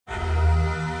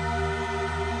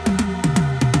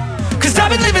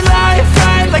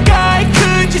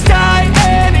could just die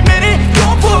any minute.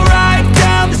 Going for a ride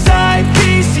down the side,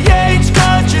 PCH,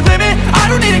 country limit. I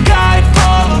don't need a guide,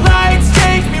 follow lights,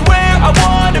 take me where I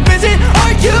wanna visit.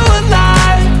 Are you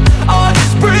alive? Or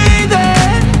just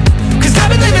breathing? Cause I've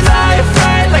been living life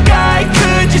right like I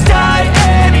could just die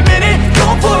any minute.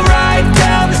 Going for a ride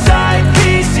down the side,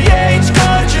 PCH,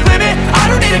 country limit. I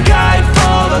don't need a guide,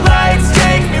 follow lights,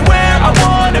 take me where I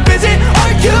wanna visit.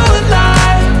 Are you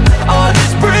alive? Or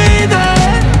just breathing?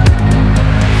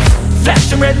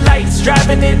 Flashing red lights,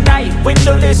 driving at night,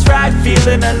 windowless ride,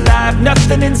 feeling alive.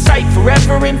 Nothing in sight,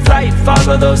 forever in flight.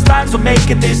 Follow those lines, we'll make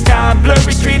it this time.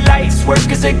 Blurry street lights, work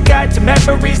as a guide to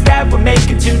memories that we're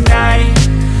making tonight.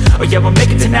 Oh yeah, we'll make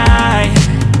it tonight.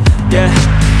 Yeah,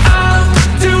 I'll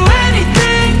do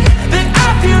anything that I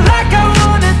feel like I